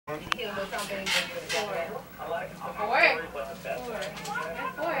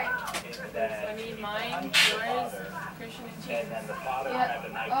I need mine, yours, Christian and James.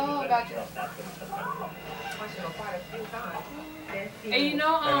 Yeah. Oh, gotcha. And you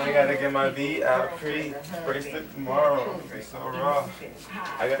know, and I gotta get my V out bracelet tomorrow. It's so raw.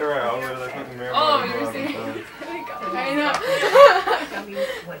 I gotta write all the way like fucking mirror. oh, you're saying. I know.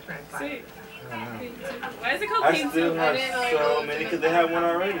 Sweet. Why is it called King I still Soup? have so many because they have one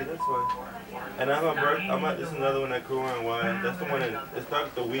already. That's why. And I have a birthday. I'm at this another one at Cool and Wine. That's the one that it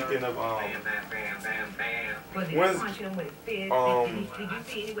starts the weekend of when's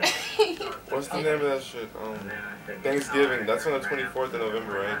what's the name of that shit? Thanksgiving. That's on the 24th of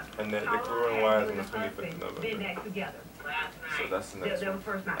November, right? And then the Cool and Wine is on the 25th of November. So that's the next one.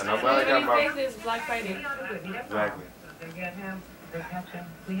 And I'm glad I got my This Black Friday. exactly.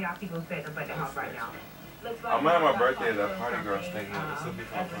 We have people stay at the budget house right now. I'm at my birthday at that Party Girls thing. It's a big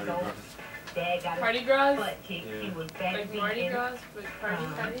Party Girls. Party Gras? Yeah. Like Mardi Gras, but Party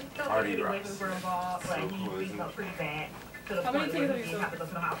Party? Party Gras. So cool, isn't it? How many tickets have you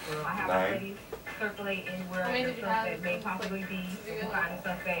sold? 9. Circulate anywhere How many did you have? that may possibly be find a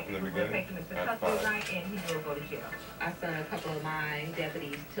suspect. In the We'll beginning? take him into At custody 5. tonight and he will go to jail. I sent a couple of my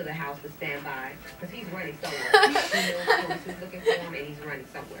deputies to the house to stand by because he's running somewhere. He knows police is looking for him and he's running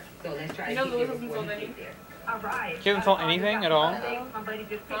somewhere. So let's try You to know get Louis him hasn't before sold he any? gets there. All right. He hasn't sold anything at all?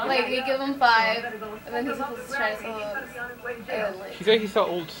 Like, we give him 5, and then he's supposed to try to sell us. And, like, He said he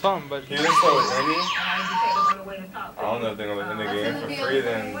sold some, but He didn't sell any? I don't know if they're gonna let the nigga in for free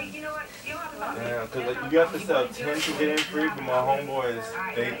then. Yeah, cause like you have to sell 10 to get in free, but my homeboys,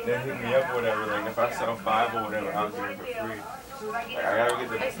 they hit me up or whatever. Like if I sell 5 or whatever, I'll get it for free. Like I gotta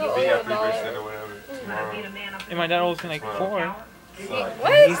get the VIP bracelet or whatever tomorrow. and my dad owes me like 4. So like,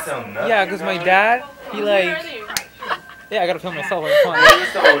 What? he sell nothing. Yeah, because my dad, he like, yeah, I gotta film myself. Like, come on. He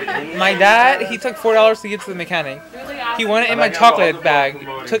sold anything. My dad, he took $4 to get to the mechanic. He went in my chocolate bag,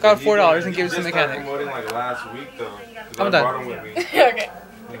 took out $4 and gave it to the mechanic. Promoting like last week though. 'Cause I'm I done. brought him with me. okay.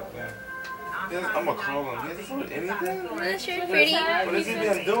 I'm gonna call him. He hasn't sold anything. This shirt pretty. What has he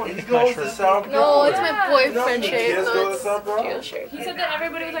been doing? He goes to South No, it's Florida. my boyfriend shirt. Kids So go to it's South Florida? Gio shirt. He said that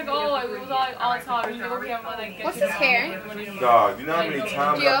everybody was like, oh, it was all like all talk. He's like, okay, I'm gonna like get What's you his the- hair? Dog, you know how many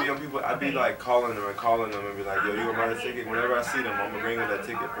times Gio? I be on people? I be like calling them and be like, yo, you gonna buy the ticket? Whenever I see them, I'm gonna bring them that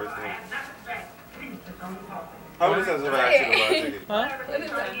ticket first thing. How many times have I asked you to buy a ticket? Huh? What is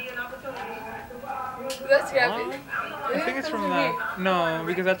that? That's graphic. I think it's from that. No,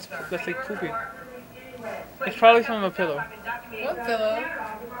 because that's like poopy. It's probably from a pillow. What pillow?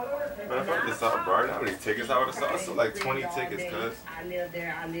 But if I just saw Barney, how many tickets I would've saw? I saw like 20 tickets, cuz. I live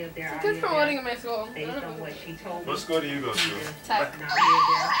there, I live there. It's promoting in my school. Based on what she told me. What school do you go to? Tech.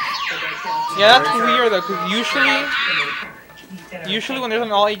 Yeah, that's weird though, because usually when there's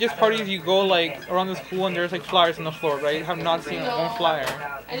an all ages parties, you go like around the school and there's like flyers on the floor, right? I have not seen one flyer.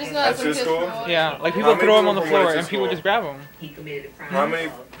 I just know That's that's your some kids school? promote. Yeah, like How people many throw them on people the from floor your and people school? just grab them. How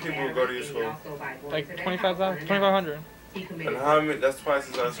many people go to your school? Like 2,500. And how many, that's twice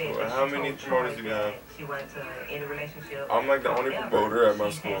as our school. And how many promoters do you have? She went to in a relationship. I'm like the only promoter at my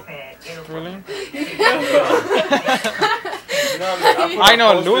school. Really? I I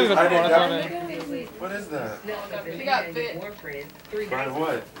know Louis is a promoter. That's what What is that? She got bit. By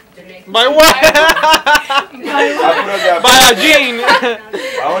what? By what? I put up that By a gene.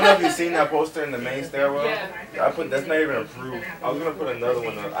 I don't know if you've seen that poster in the main stairwell. Yeah. I put that's not even approved. I was gonna put another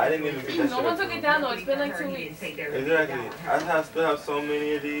one up. I didn't even get that No shit one took it approved. down though. It's been like 2 weeks. Exactly. Still have so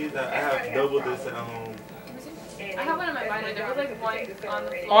many of these that I have double this at home. I have one in my binder. There was like one on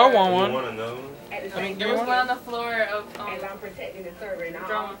the Oh, I floor. want You one. want another one? I mean, give There me was one. one on the floor of I'm protecting the server and I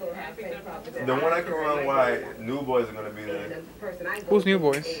drama. also have to The one I can run why New Boys are gonna be there. Who's New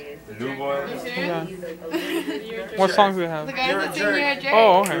Boys? New Boys? You serious? Yeah. What songs do we have? The guy You're a that's in here, jerk. Jay.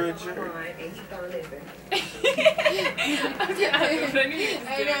 Oh, You're okay. a jerk.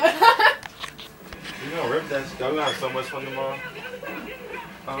 I know. You gonna rip that shit. I'm gonna have so much fun tomorrow.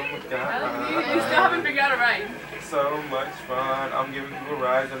 Oh my You still god. haven't figured out a ride. So much fun. I'm giving people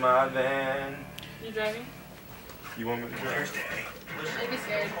rides in my van. You driving? You want me to drive? I'd be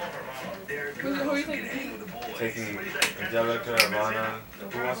scared. Who are you taking? Taking Angelica, Ivana.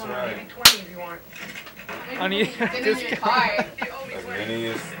 Who wants to ride? I need Get in this your guy. car. As many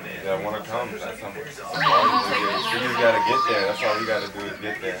as that want to come. That's how much. You just gotta get there. That's all you gotta do is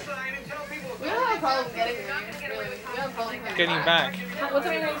get there. We don't have a problem getting there. Really. We don't have a problem Getting back. What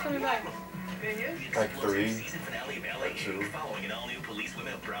time are you guys coming back? Like 3, like 2.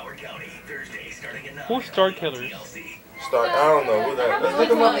 Who's Star Killers? Start. I don't know who that. Let's look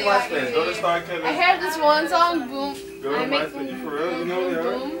them up on MySpace. Go to Star I Killers. heard this one song, Boom. Go to I make MySpace. You for real? You know who they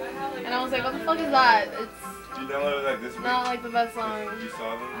are? Boom. was like, what the fuck is that? It's You downloaded that this week? not like the best song. You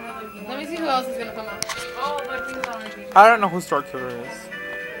saw them? Let me see who else is gonna come out. Oh, but things on repeat. I don't know who Star Killer is.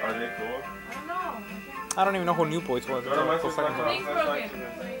 Are they cool? I don't know. I don't even know who New Boys was. Go to my sister's Things house. broken.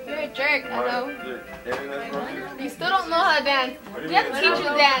 You're a jerk, I know. Your internet's broken? You still don't know how to dance. What do You have to mean? teach you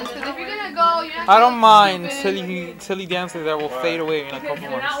to dance, because if you're gonna go, you're not I don't gonna mind stupid. silly dances that will fade away in a couple They're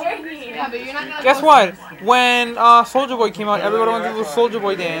months. not working. Yeah, but you're not gonna Guess go- what? When Soulja Boy came out, everybody wanted to do a Soulja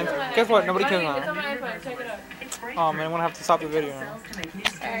Boy dance. Guess what? Nobody cares It's on now. my iPhone. Check it out. Oh man, I'm gonna have to stop the video now.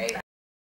 Alright.